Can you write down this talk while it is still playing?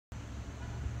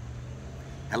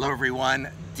Hello everyone,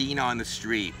 Dean on the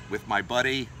street with my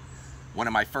buddy, one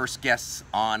of my first guests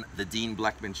on the Dean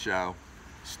Blechman Show,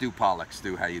 Stu Pollak.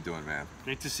 Stu, how you doing, man?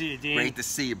 Great to see you, Dean. Great to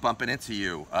see you, bumping into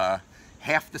you.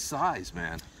 Half the size,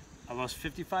 man. I lost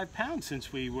 55 pounds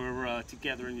since we were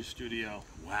together in your studio.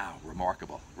 Wow,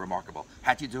 remarkable, remarkable.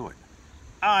 How'd you do it?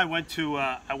 I went to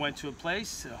a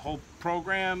place, a whole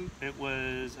program. It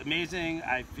was amazing.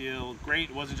 I feel great.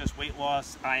 It wasn't just weight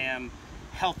loss. I am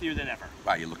healthier than ever.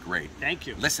 Wow, you look great. Thank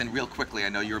you. Listen, real quickly, I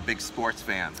know you're a big sports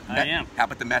fan. I am. How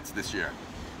about the Mets this year?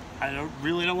 I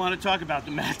really don't want to talk about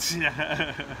the Mets. You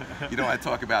don't want to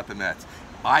talk about the Mets.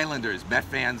 Islanders, Met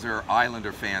fans are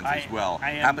Islander fans as well.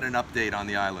 How about an update on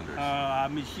the Islanders?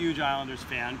 I'm a huge Islanders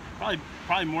fan,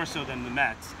 probably more so than the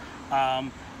Mets.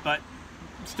 But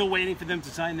still waiting for them to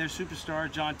sign their superstar,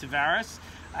 John Tavares,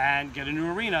 and get a new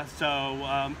arena. So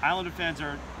Islander fans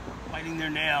are biting their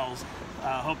nails,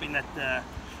 hoping that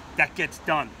that gets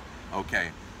done. Okay,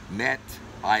 Met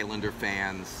Islander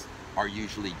fans are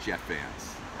usually Jet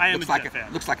fans. I am a Jet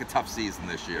fan. Looks like a tough season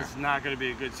this year. It's not going to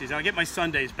be a good season. I'll get my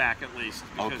Sundays back at least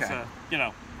because you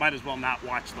know, might as well not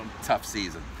watch them. Tough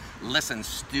season. Listen,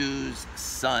 Stu's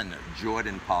son,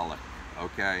 Jordan Pollak,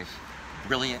 okay?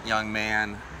 Brilliant young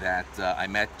man that I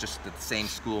met just at the same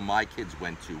school my kids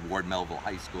went to, Ward Melville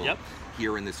High School,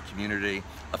 here in this community.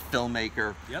 A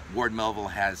filmmaker. Ward Melville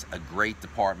has a great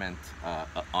department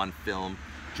on film.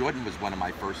 Jordan was one of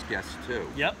my first guests too.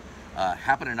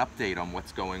 How about an update on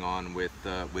what's going on with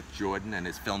Jordan and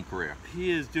his film career?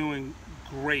 He is doing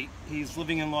great. He's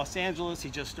living in Los Angeles. He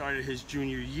just started his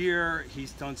junior year.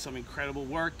 He's done some incredible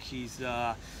work. He's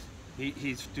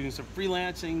doing some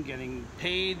freelancing, getting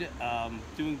paid,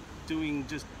 doing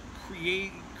just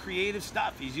creative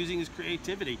stuff. He's using his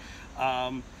creativity,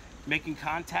 making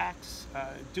contacts,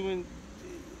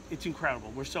 it's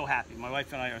incredible. We're so happy. My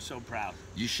wife and I are so proud.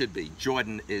 You should be.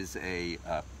 Jordan is a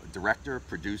director,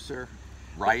 producer,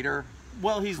 writer,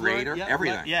 creator,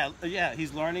 everything. Yeah.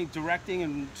 He's learning directing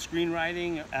and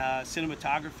screenwriting,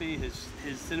 cinematography. His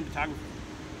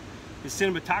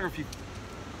cinematography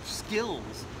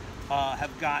skills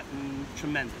have gotten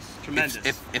tremendous.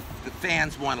 If the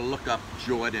fans want to look up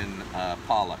Jordan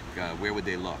Pollak, where would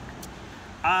they look?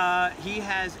 He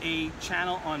has a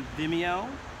channel on Vimeo.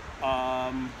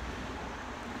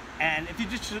 And if you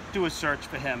just do a search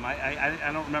for him, I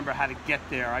don't remember how to get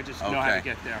there. I just know how to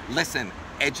get there. Listen,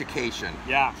 education.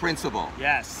 Principal.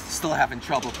 Yes. Still having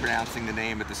trouble pronouncing the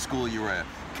name at the school you were at.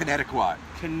 Connecticut.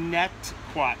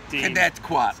 Connecticut, Dean.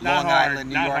 Connecticut, Long Island,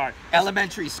 New York. Hard.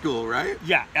 Elementary school, right?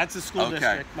 Yeah, that's the school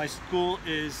district. My school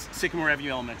is Sycamore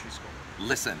Avenue Elementary School.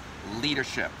 Listen,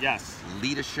 leadership. Yes.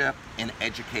 Leadership in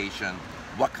education.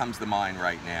 What comes to mind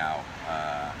right now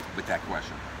with that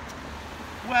question?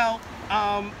 Well,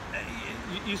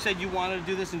 you said you wanted to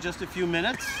do this in just a few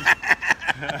minutes.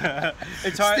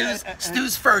 It's hard.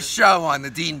 Stu's first show on the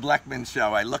Dean Blechman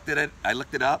Show. I looked at it. I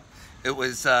looked it up. It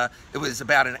was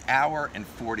about an hour and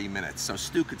 40 minutes. So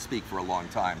Stu could speak for a long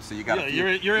time. So you got.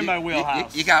 You're in my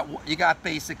wheelhouse. You got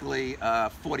basically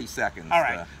 40 seconds. All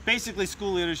right. Basically,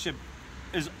 school leadership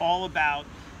is all about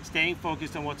staying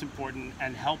focused on what's important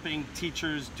and helping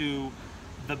teachers do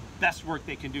the best work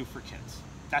they can do for kids.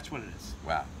 That's what it is.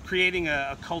 Wow. Creating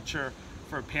a culture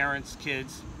for parents,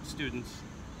 kids, students,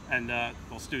 and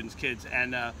students, kids,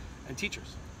 and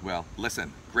teachers. Well,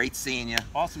 listen, great seeing you.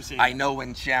 Awesome seeing you. I know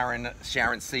when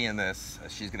Sharon's seeing this,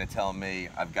 she's going to tell me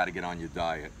I've got to get on your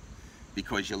diet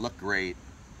because you look great.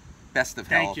 Best of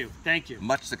health. Thank you.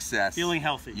 Much success. Feeling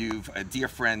healthy. You've a dear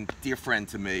friend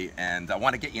to me, and I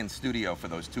want to get you in studio for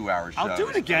those 2-hour shows. I'll do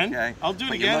it again. Okay? I'll do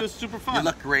it again. It was super fun. You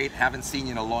look great. Haven't seen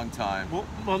you in a long time.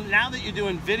 Well, now that you're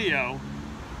doing video,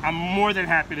 I'm more than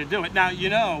happy to do it. Now, you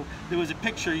know, there was a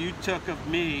picture you took of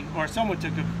me, or someone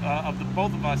took of the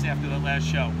both of us after the last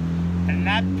show, and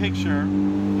that picture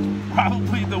was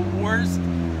probably the worst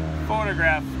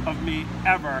photograph of me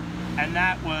ever. And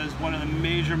that was one of the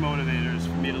major motivators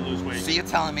for me to lose weight. So you're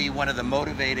telling me one of the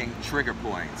motivating trigger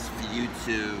points for you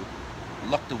to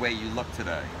look the way you look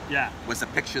today was a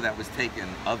picture that was taken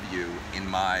of you in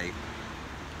my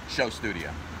show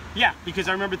studio? Yeah, because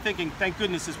I remember thinking, thank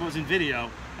goodness this wasn't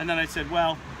video. And then I said,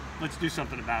 well, let's do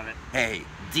something about it. Hey,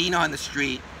 Dean on the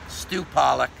street, Stu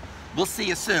Pollak. We'll see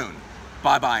you soon.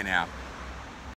 Bye-bye now.